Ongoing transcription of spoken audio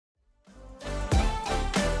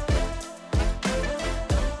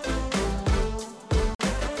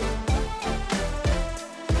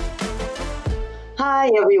Hi,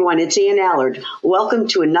 everyone. It's Ann Allard. Welcome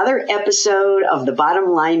to another episode of the Bottom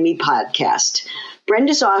Line Me podcast.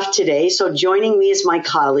 Brenda's off today, so joining me is my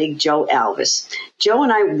colleague, Joe Alvis. Joe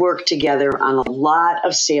and I work together on a lot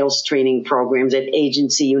of sales training programs at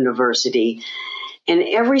Agency University, and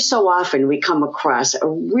every so often we come across a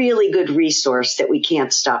really good resource that we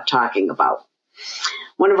can't stop talking about.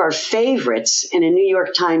 One of our favorites and a New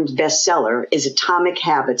York Times bestseller is Atomic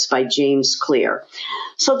Habits by James Clear.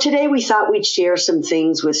 So today we thought we'd share some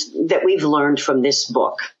things that we've learned from this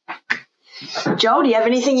book. Joe, do you have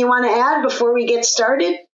anything you want to add before we get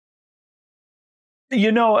started?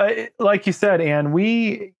 You know, like you said, Ann,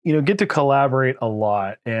 we, get to collaborate a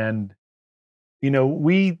lot. And,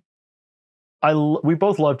 we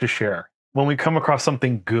both love to share when we come across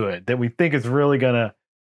something good that we think is really going to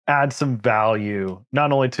add some value,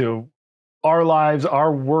 not only to our lives,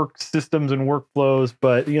 our work systems and workflows,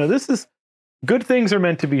 but, this is good things are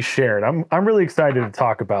meant to be shared. I'm really excited to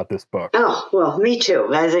talk about this book. Oh, well, me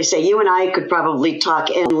too. As I say, you and I could probably talk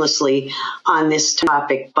endlessly on this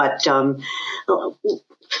topic, but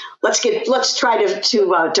let's try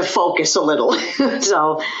to focus a little.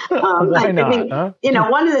 So, Why not?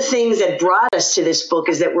 One of the things that brought us to this book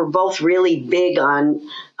is that we're both really big on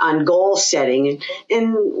goal setting,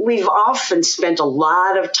 and we've often spent a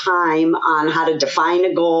lot of time on how to define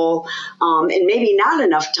a goal, and maybe not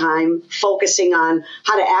enough time focusing on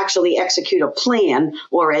how to actually execute a plan,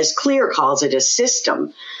 or as Clear calls it, a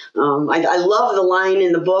system. I love the line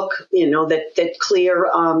in the book, that Clear,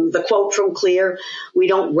 the quote from Clear: "We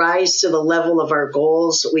don't rise to the level of our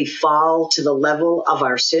goals, we fall to the level of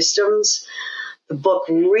our systems." The book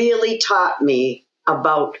really taught me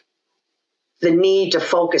about the need to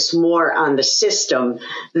focus more on the system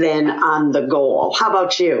than on the goal. How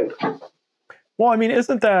about you? Well,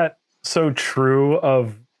 isn't that so true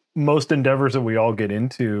of most endeavors that we all get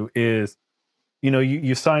into? Is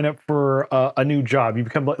you sign up for a new job, you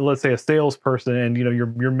become, let's say, a salesperson, and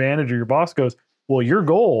your manager, your boss goes, well, your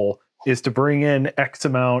goal is to bring in X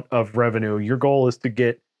amount of revenue. Your goal is to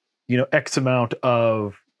get X amount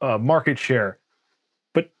of market share.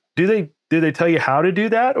 But do they tell you how to do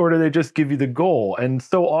that, or do they just give you the goal? And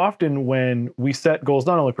so often when we set goals,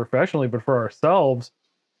 not only professionally but for ourselves,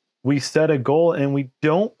 we set a goal and we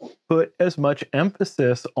don't put as much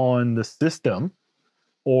emphasis on the system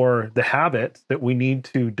or the habits that we need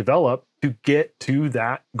to develop to get to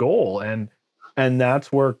that goal. And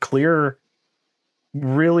that's where Clear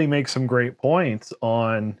really makes some great points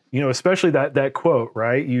on, especially that quote,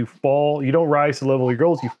 right? You don't rise to the level of your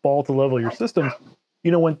goals, you fall to the level of your systems.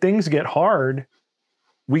 When things get hard,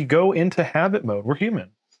 we go into habit mode. We're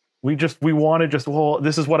human. We want to well,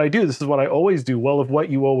 this is what I do. This is what I always do. Well, if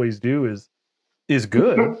what you always do is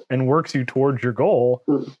good and works you towards your goal,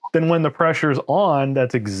 then when the pressure's on,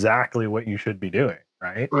 that's exactly what you should be doing,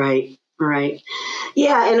 right? Right.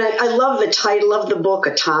 Yeah, and I love the title of the book,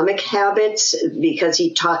 Atomic Habits, because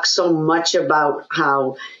he talks so much about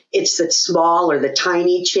how it's the small or the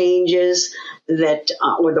tiny changes that,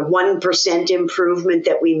 or the 1% improvement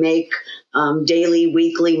that we make daily,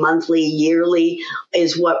 weekly, monthly, yearly,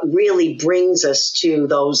 is what really brings us to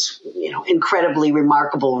those, incredibly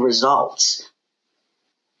remarkable results.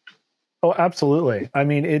 Oh, absolutely.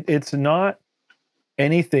 It's not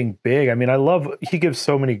anything big. He gives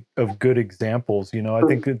so many of good examples. I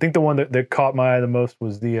think the one that caught my eye the most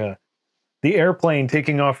was the airplane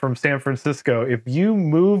taking off from San Francisco. If you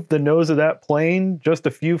move the nose of that plane just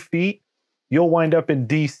a few feet, you'll wind up in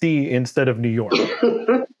DC instead of New York.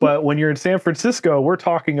 But when you're in San Francisco, we're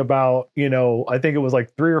talking about, I think it was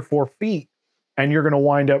like 3 or 4 feet, and you're going to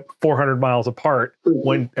wind up 400 miles apart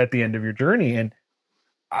at the end of your journey. And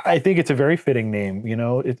I think it's a very fitting name.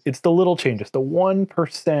 It's the little changes, the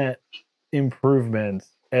 1% improvements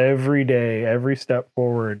every day, every step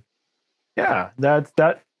forward. Yeah, that's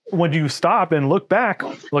that. When you stop and look back,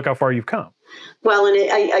 look how far you've come. Well,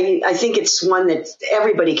 and I think it's one that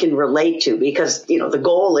everybody can relate to, because, the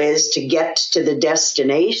goal is to get to the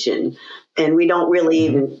destination. And we don't really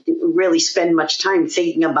even really spend much time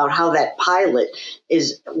thinking about how that pilot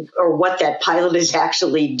is, or what that pilot is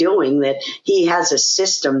actually doing, that he has a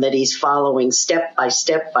system that he's following step by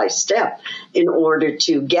step by step in order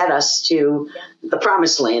to get us to the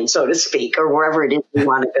promised land, so to speak, or wherever it is we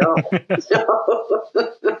want to go.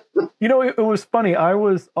 It was funny. I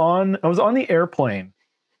was on the airplane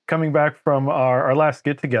coming back from our last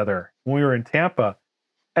get together when we were in Tampa.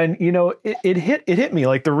 And, it hit me,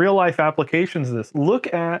 like the real life applications of this.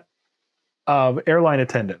 Look at airline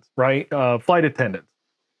attendants, right? Flight attendants.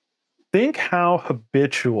 Think how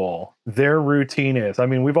habitual their routine is.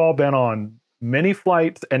 We've all been on many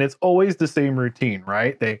flights, and it's always the same routine,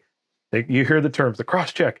 right? They You hear the terms, the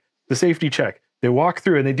cross check, the safety check. They walk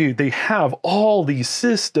through and they have all these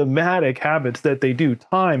systematic habits that they do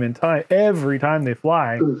time and time, every time they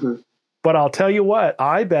fly. Mm-hmm. But I'll tell you what,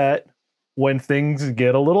 I bet when things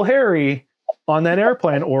get a little hairy on that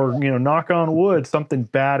airplane, or, knock on wood, something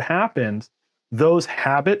bad happens, those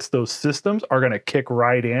habits, those systems are going to kick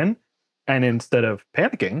right in. And instead of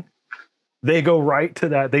panicking, they go right to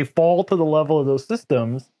that. They fall to the level of those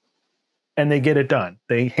systems and they get it done.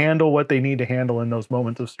 They handle what they need to handle in those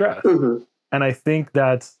moments of stress. Mm-hmm. And I think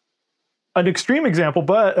that's an extreme example,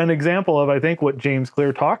 but an example of, I think, what James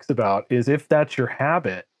Clear talks about is if that's your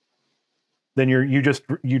habit, then you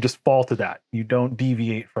just fall to that. You don't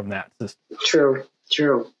deviate from that system. True.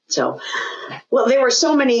 So, well, there were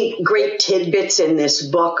so many great tidbits in this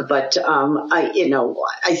book, but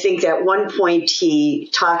I think at one point he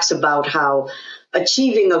talks about how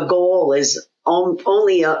achieving a goal is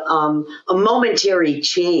only a momentary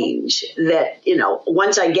change. That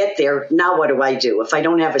once I get there, now what do I do? If I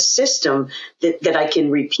don't have a system that I can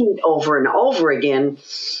repeat over and over again,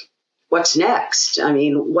 what's next? I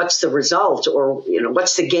mean, what's the result, or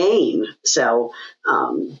what's the gain? So.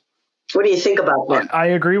 What do you think about that? I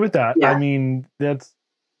agree with that. Yeah. I mean, that's,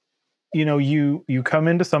 you come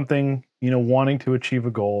into something, wanting to achieve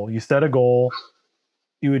a goal. You set a goal,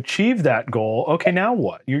 you achieve that goal. Okay, now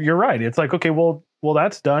what? You're right. It's like, okay, well,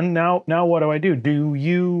 that's done. Now what do I do? Do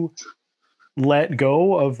you let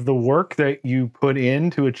go of the work that you put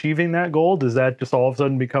into achieving that goal? Does that just all of a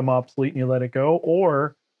sudden become obsolete and you let it go?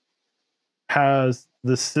 Or has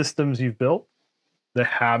the systems you've built, the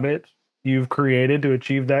habit you've created to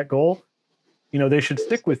achieve that goal, they should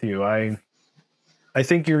stick with you. I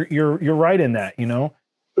think you're right in that.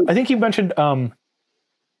 I think you mentioned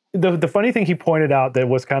the funny thing he pointed out that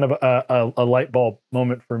was kind of a light bulb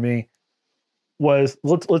moment for me was,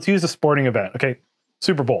 let's use a sporting event. Okay,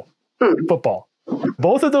 Super Bowl, football.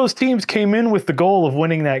 Both of those teams came in with the goal of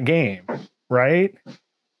winning that game, right?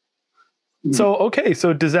 So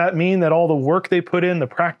does that mean that all the work they put in, the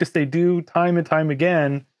practice they do time and time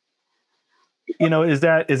again, is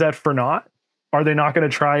that for naught? Are they not going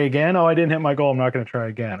to try again? Oh, I didn't hit my goal, I'm not going to try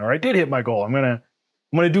again. Or I did hit my goal, I'm going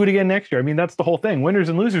to do it again next year. I mean, that's the whole thing. Winners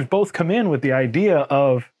and losers both come in with the idea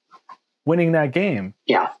of winning that game.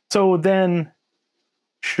 Yeah. So then,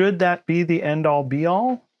 should that be the end all be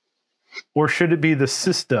all? Or should it be the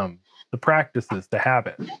system, the practices, the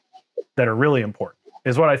habits that are really important?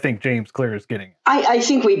 Is what I think James Clear is getting. I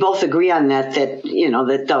think we both agree on that that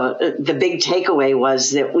the big takeaway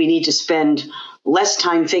was that we need to spend less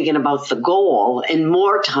time thinking about the goal and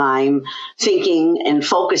more time thinking and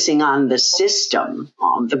focusing on the system.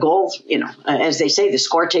 The goal, as they say, the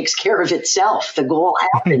score takes care of itself. The goal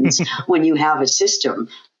happens when you have a system.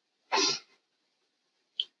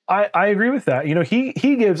 I agree with that.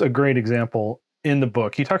 He gives a great example in the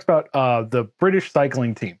book. He talks about the British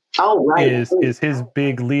cycling team. Oh, right. Is his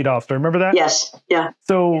big leadoff star. Remember that? Yes. Yeah.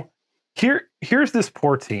 So here's this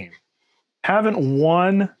poor team. Haven't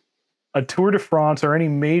won a Tour de France or any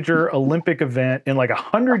major Olympic event in like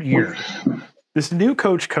 100 years. This new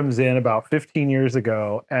coach comes in about 15 years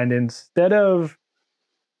ago, and instead of,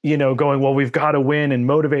 going, well, we've got to win and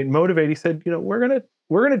motivate, he said, we're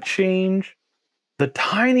gonna change the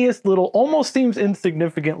tiniest little, almost seems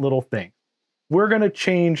insignificant little thing. We're gonna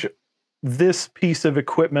change this piece of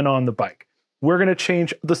equipment on the bike. We're going to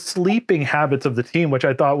change the sleeping habits of the team, which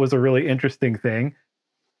I thought was a really interesting thing.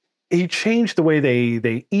 He changed the way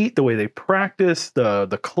they eat, the way they practice,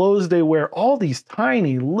 the clothes they wear, all these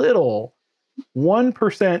tiny little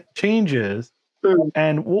 1% changes.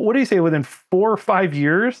 And what do you say? Within 4 or 5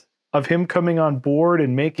 years of him coming on board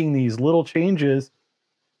and making these little changes,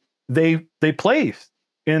 they placed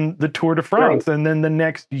in the Tour de France. Right. And then the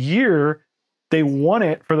next year, they won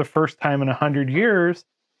it for the first time in 100 years.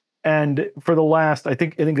 And for the last, I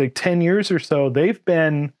think like 10 years or so, they've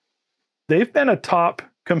been a top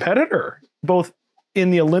competitor, both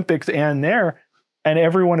in the Olympics and there. And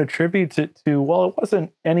everyone attributes it to, well, it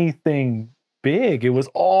wasn't anything big. It was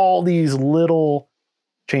all these little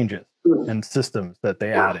changes and systems that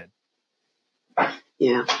they added.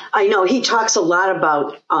 Yeah, I know. He talks a lot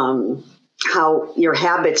about how your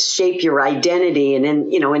habits shape your identity. And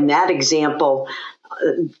in that example,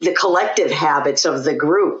 the collective habits of the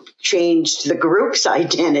group changed the group's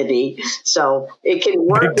identity. So it can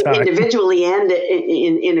work individually and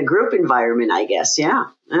in a group environment, I guess. Yeah.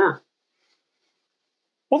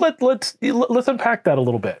 Well, let's unpack that a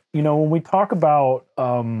little bit. When we talk about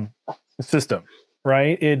system,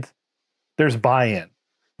 right? There's buy-in.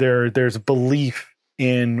 There's belief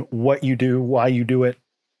in what you do, why you do it.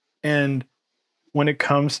 And when it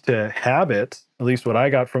comes to habits, at least what I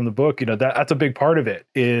got from the book, that's a big part of it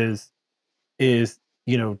is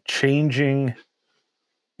changing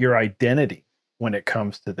your identity when it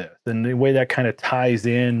comes to this, and the way that kind of ties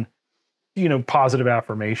in, positive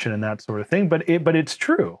affirmation and that sort of thing. But it's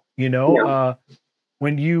true,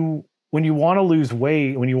 when you want to lose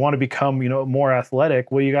weight, when you want to become, more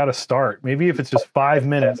athletic, well, you got to start. Maybe if it's just 5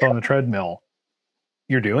 minutes on the treadmill,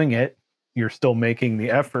 you're doing it. You're still making the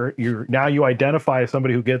effort. You identify as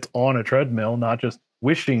somebody who gets on a treadmill, not just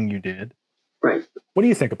wishing you did. Right. What do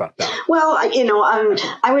you think about that? Well,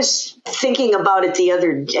 I was thinking about it the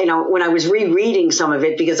other, when I was rereading some of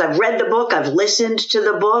it, because I've read the book, I've listened to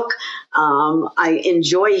the book. I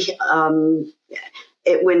enjoy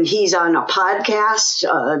it when he's on a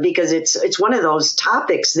podcast, because it's one of those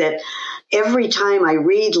topics that every time I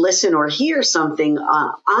read, listen, or hear something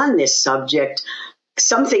on this subject,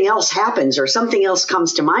 something else happens or something else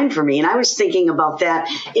comes to mind for me. And I was thinking about that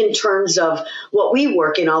in terms of what we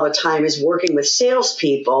work in all the time is working with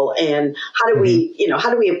salespeople, and how do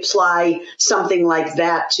we apply something like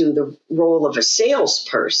that to the role of a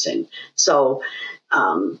salesperson? So,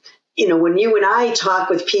 when you and I talk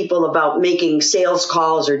with people about making sales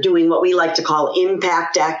calls or doing what we like to call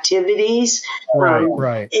impact activities, right.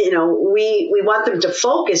 We want them to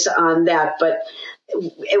focus on that, but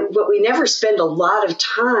we never spend a lot of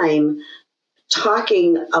time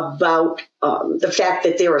talking about the fact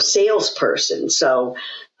that they're a salesperson. So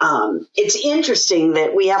it's interesting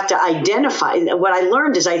that we have to identify. What I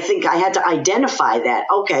learned is I think I had to identify that.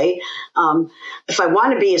 Okay, if I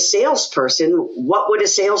want to be a salesperson, what would a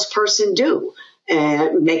salesperson do?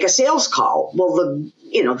 And make a sales call. Well,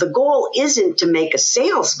 the goal isn't to make a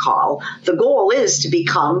sales call. The goal is to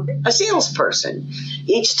become a salesperson.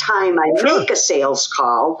 Each time I make a sales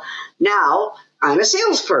call, now I'm a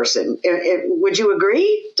salesperson. Would you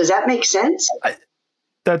agree? Does that make sense?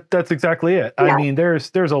 That's exactly it. Yeah. I mean,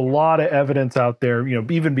 there's a lot of evidence out there,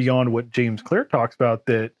 even beyond what James Clear talks about,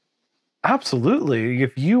 that absolutely,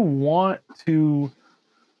 if you want to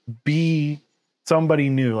be somebody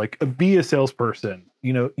new, like be a salesperson,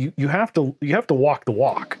 you have to walk the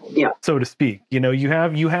walk, so to speak. You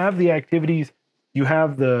have the activities, you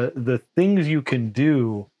have the things you can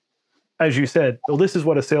do. As you said, well, this is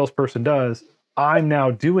what a salesperson does. I'm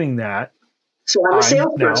now doing that. So I'm a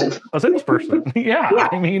salesperson. A salesperson. Yeah.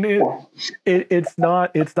 I mean, it's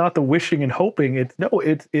not the wishing and hoping.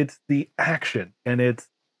 It's the action, and it's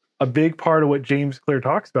a big part of what James Clear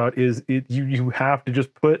talks about. Is you have to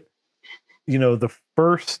just put the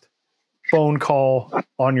first phone call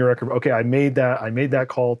on your record. Okay, I made that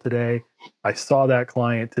call today. I saw that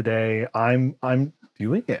client today. I'm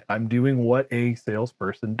doing it. I'm doing what a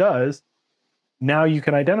salesperson does. Now you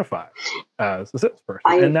can identify as a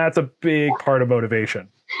salesperson. And that's a big part of motivation.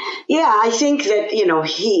 Yeah, I think that,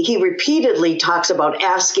 he repeatedly talks about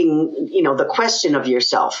asking, the question of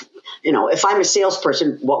yourself. If I'm a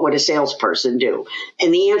salesperson, what would a salesperson do?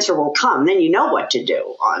 And the answer will come. Then you know what to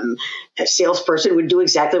do. A salesperson would do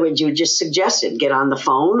exactly what you just suggested. Get on the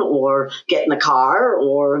phone or get in the car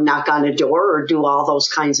or knock on a door or do all those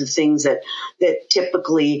kinds of things that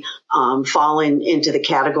typically fall into the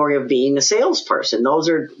category of being a salesperson. Those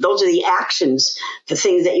are the actions, the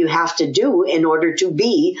things that you have to do in order to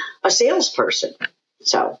be a salesperson.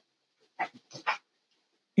 So,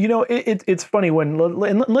 it's funny and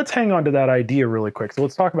let's hang on to that idea really quick. So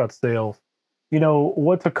let's talk about sales.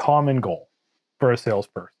 What's a common goal for a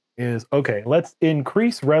salesperson is, okay, let's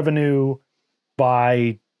increase revenue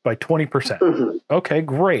by 20%. Mm-hmm. Okay,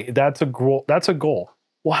 great. That's a goal.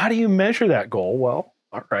 Well, how do you measure that goal? Well,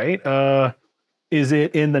 all right. Is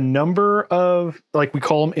it in the number of, like we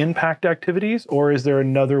call them, impact activities, or is there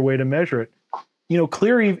another way to measure it?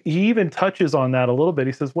 Clear, he even touches on that a little bit.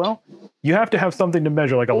 He says, well, you have to have something to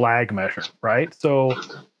measure, like a lag measure, right? So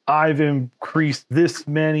I've increased this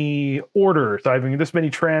many orders. I've increased this many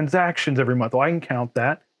transactions every month. Well, I can count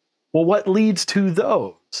that. Well, what leads to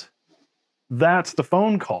those? That's the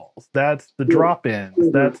phone calls. That's the drop-ins.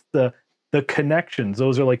 Mm-hmm. That's the connections.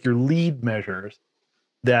 Those are like your lead measures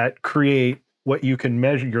that create what you can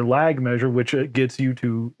measure, your lag measure, which gets you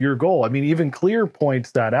to your goal. I mean, even Clear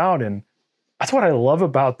points that out, and that's what I love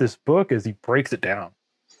about this book is he breaks it down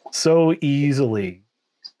so easily,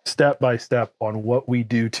 step by step, on what we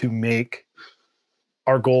do to make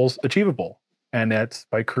our goals achievable. And that's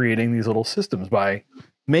by creating these little systems, by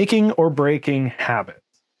making or breaking habits.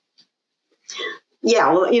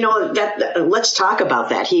 Yeah, well, let's talk about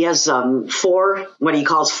that. He has what he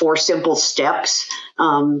calls 4 simple steps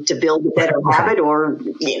to build a better habit, or,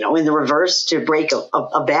 in the reverse, to break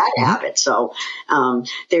a bad habit. So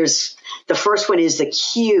there's the first one is the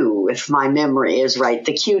cue, if my memory is right.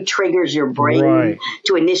 The cue triggers your brain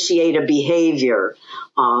to initiate a behavior.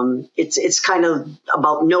 It's kind of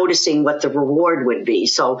about noticing what the reward would be.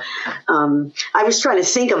 So I was trying to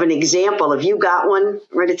think of an example. Have you got one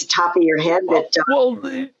right at the top of your head?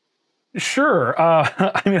 Sure.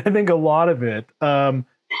 I mean, I think a lot of it.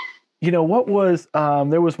 What was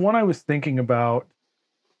there was one I was thinking about.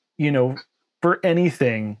 For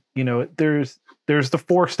anything, there's the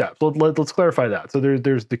 4 steps. Let's clarify that. So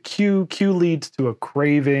there's the cue. Cue leads to a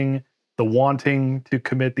craving, the wanting to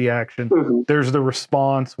commit the action. Mm-hmm. There's the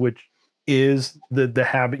response, which is the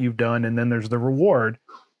habit you've done, and then there's the reward,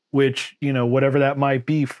 which whatever that might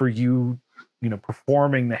be for you,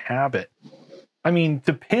 performing the habit. I mean,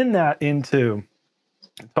 to pin that into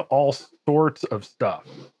all sorts of stuff.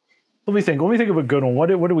 Let me think of a good one. What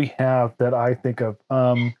do we have that I think of?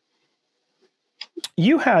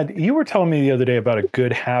 You were telling me the other day about a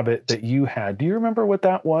good habit that you had. Do you remember what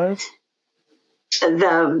that was? Well,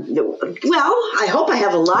 I hope I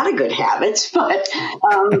have a lot of good habits, but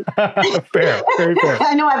fair, very fair.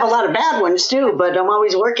 I know I have a lot of bad ones too, but I'm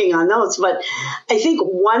always working on those. But I think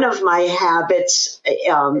one of my habits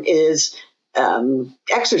is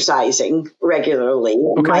exercising regularly.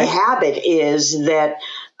 Okay. My habit is that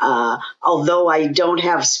although I don't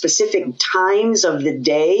have specific times of the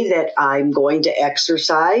day that I'm going to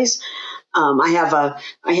exercise, I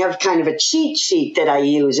have kind of a cheat sheet that I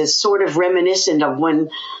use. It's sort of reminiscent of when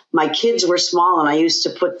my kids were small, and I used to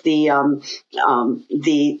put the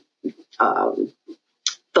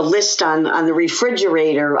list on the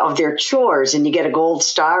refrigerator of their chores, and you get a gold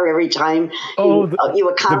star every time you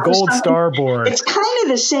accomplish the gold something. Star board. It's kind of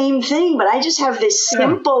the same thing, but I just have this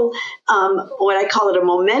simple, what I call it, a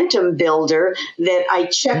momentum builder that I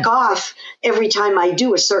check off every time I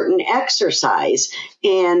do a certain exercise.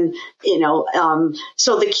 And,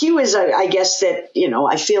 so the cue is, I guess that,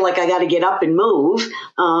 I feel like I got to get up and move.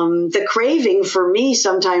 The craving for me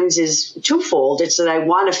sometimes is twofold. It's that I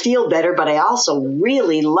want to feel better, but I also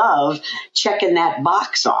really love checking that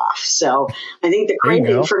box off. So I think the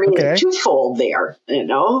craving for me is twofold there, and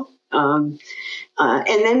then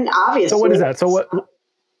obviously. So what is that? So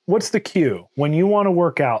what's the cue when you want to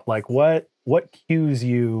work out? Like what cues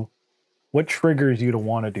you? What triggers you to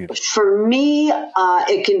want to do that? For me,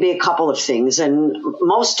 it can be a couple of things. And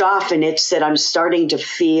most often it's that I'm starting to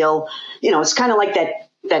feel, it's kind of like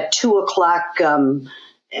that 2:00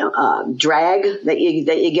 drag that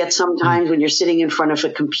you get sometimes when you're sitting in front of a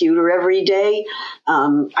computer every day.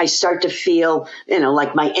 I start to feel,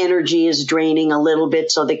 like my energy is draining a little bit.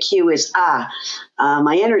 So the cue is,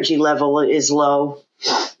 my energy level is low.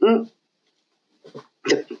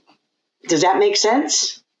 Does that make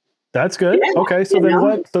sense? That's good. Yeah, okay, so then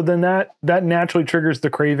what? So then that naturally triggers the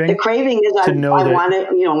craving. The craving is I want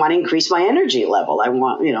to increase my energy level. I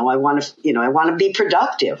want to be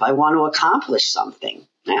productive. I want to accomplish something.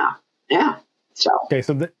 Yeah. So okay,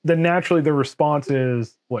 so naturally the response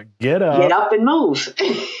is what? Get up and move.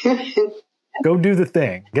 Go do the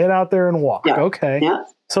thing. Get out there and walk. Yeah. Okay. Yeah.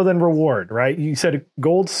 So then reward, right? You said a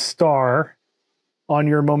gold star on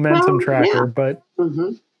your momentum tracker, but.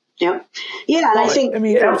 Mm-hmm. Yeah. And I think,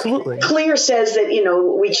 absolutely. Clear says that,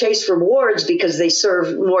 we chase rewards because they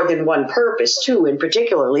serve more than one purpose too, and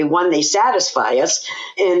particularly one, they satisfy us.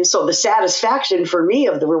 And so the satisfaction for me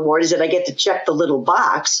of the reward is that I get to check the little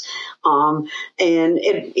box.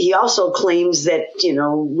 He also claims that,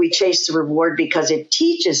 we chase the reward because it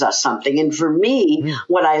teaches us something. And for me,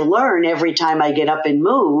 what I learn every time I get up and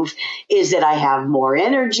move is that I have more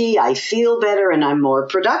energy, I feel better, and I'm more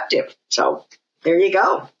productive. So there you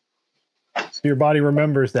go. So your body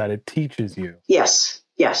remembers that. It teaches you. Yes.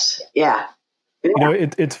 Yeah.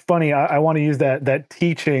 It's funny. I want to use that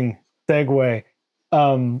teaching segue.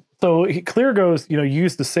 So Clear goes,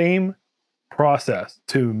 use the same process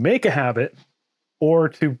to make a habit or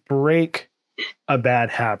to break a bad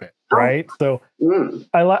habit, right? So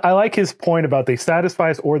I like his point about they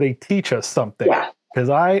satisfy us or they teach us something. Yeah. Because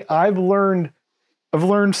I've learned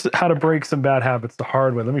how to break some bad habits the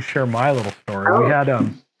hard way. Let me share my little story. We had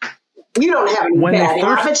You don't have any bad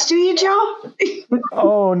habits, do you, Joe?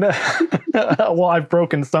 Oh, no. Well, I've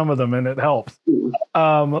broken some of them, and it helps.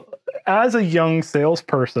 As a young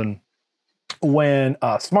salesperson, when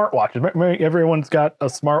smartwatches, everyone's got a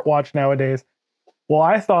smartwatch nowadays. Well,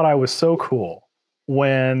 I thought I was so cool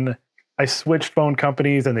when I switched phone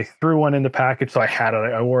companies and they threw one in the package, so I had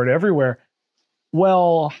it. I wore it everywhere.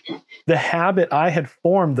 Well, the bad habit I had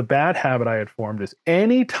formed is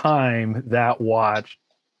any time that watch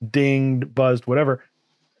dinged, buzzed, whatever,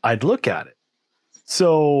 I'd look at it.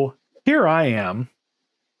 So here I am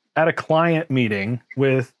at a client meeting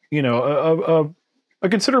with, a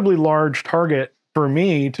considerably large target for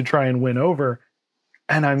me to try and win over.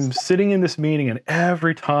 And I'm sitting in this meeting, and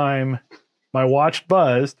every time my watch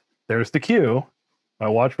buzzed, there's the cue, my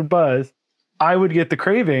watch would buzz, I would get the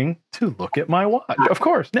craving to look at my watch. Of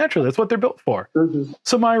course, naturally, that's what they're built for. Mm-hmm.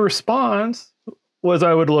 So my response was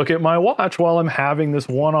I would look at my watch while I'm having this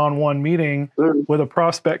one-on-one meeting with a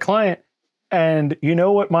prospect client. And you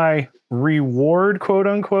know what my reward, quote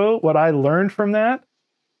unquote, what I learned from that?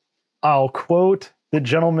 I'll quote the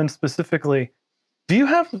gentleman specifically. Do you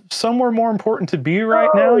have somewhere more important to be right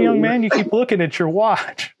now, young man? You keep looking at your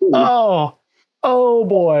watch. Oh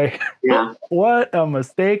boy. Yeah. What a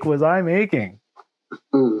mistake was I making?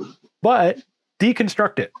 But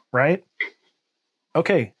deconstruct it, right?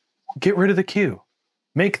 Okay, get rid of the cue.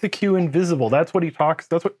 Make the cue invisible. That's what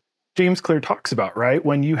James Clear talks about, right?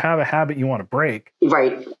 When you have a habit you want to break,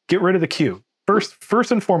 right? Get rid of the cue.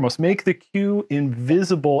 First and foremost, make the cue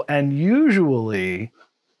invisible, and usually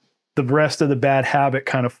the rest of the bad habit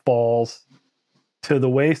kind of falls to the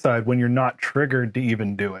wayside when you're not triggered to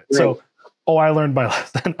even do it. Right. So, I learned my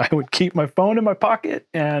lesson. I would keep my phone in my pocket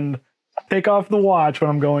and take off the watch when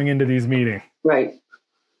I'm going into these meetings. Right.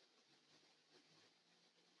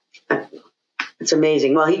 It's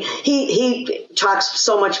amazing. Well, he talks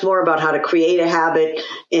so much more about how to create a habit,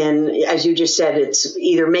 and as you just said, it's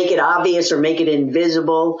either make it obvious or make it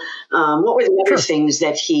invisible. What were the other things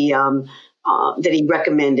that he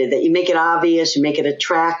recommended? That you make it obvious, you make it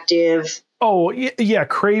attractive. Oh yeah,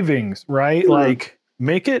 cravings, right? Mm-hmm. Like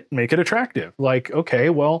make it attractive. Like, okay,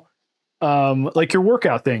 well, like your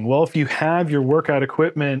workout thing. Well, if you have your workout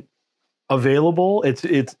equipment available,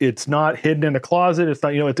 it's not hidden in a closet. It's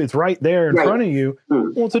not, it's right there in front of you.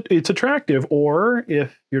 Well, it's attractive. Or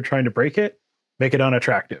if you're trying to break it, make it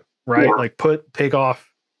unattractive, right? Yeah. Like take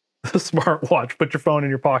off the smartwatch, put your phone in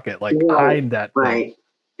your pocket, like hide that thing. Right.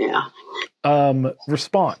 Yeah.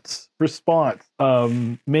 Response.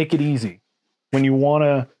 Make it easy when you want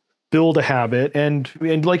to build a habit.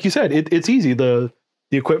 And like you said, it's easy. The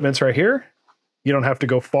equipment's right here. You don't have to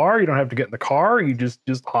go far. You don't have to get in the car. You just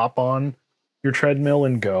hop on your treadmill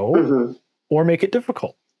and go. Mm-hmm. Or make it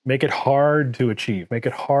difficult. Make it hard to achieve. Make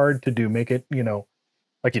it hard to do. Make it,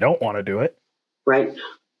 like you don't want to do it. Right.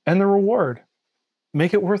 And the reward.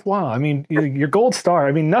 Make it worthwhile. I mean, your gold star.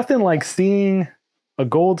 I mean, nothing like seeing a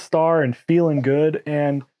gold star and feeling good.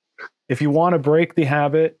 And if you want to break the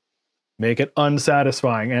habit, make it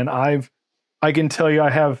unsatisfying. And I can tell you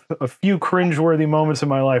I have a few cringeworthy moments in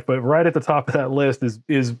my life, but right at the top of that list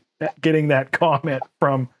is getting that comment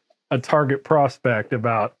from a target prospect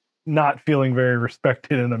about not feeling very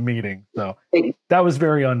respected in a meeting. So that was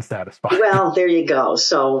very unsatisfying. Well, there you go.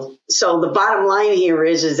 So the bottom line here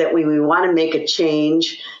is that when we want to make a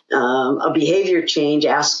change, a behavior change,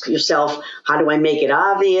 ask yourself, how do I make it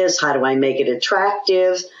obvious? How do I make it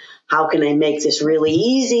attractive? How can I make this really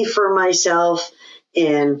easy for myself?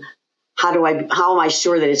 And how am I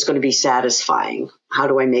sure that it's going to be satisfying? How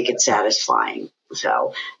do I make it satisfying?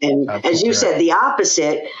 So, and as you said, the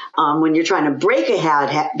opposite, when you're trying to break a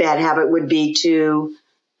bad habit would be to,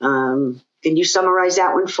 can you summarize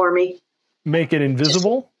that one for me? Make it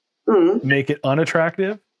invisible, make it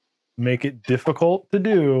unattractive, make it difficult to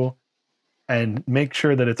do, and make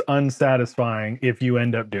sure that it's unsatisfying if you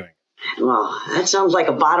end up doing it. Well, that sounds like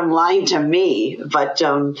a bottom line to me, but,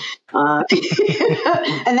 and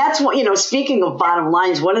that's what, speaking of bottom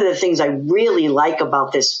lines, one of the things I really like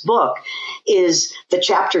about this book is the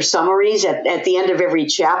chapter summaries. At the end of every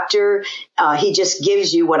chapter, he just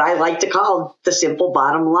gives you what I like to call the simple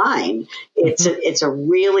bottom line. It's a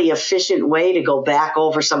really efficient way to go back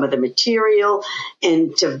over some of the material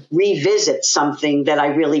and to revisit something that I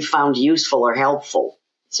really found useful or helpful.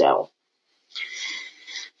 So.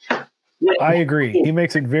 I agree. He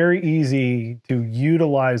makes it very easy to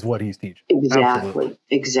utilize what he's teaching.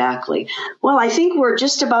 Exactly. Well, I think we're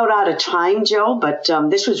just about out of time, Joe, but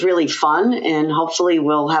this was really fun, and hopefully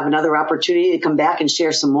we'll have another opportunity to come back and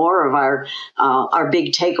share some more of our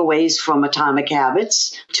big takeaways from Atomic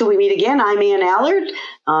Habits. Till we meet again, I'm Ann Allard.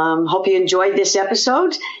 Hope you enjoyed this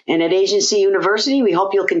episode, and at Agency University, we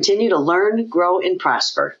hope you'll continue to learn, grow, and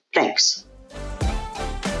prosper. Thanks.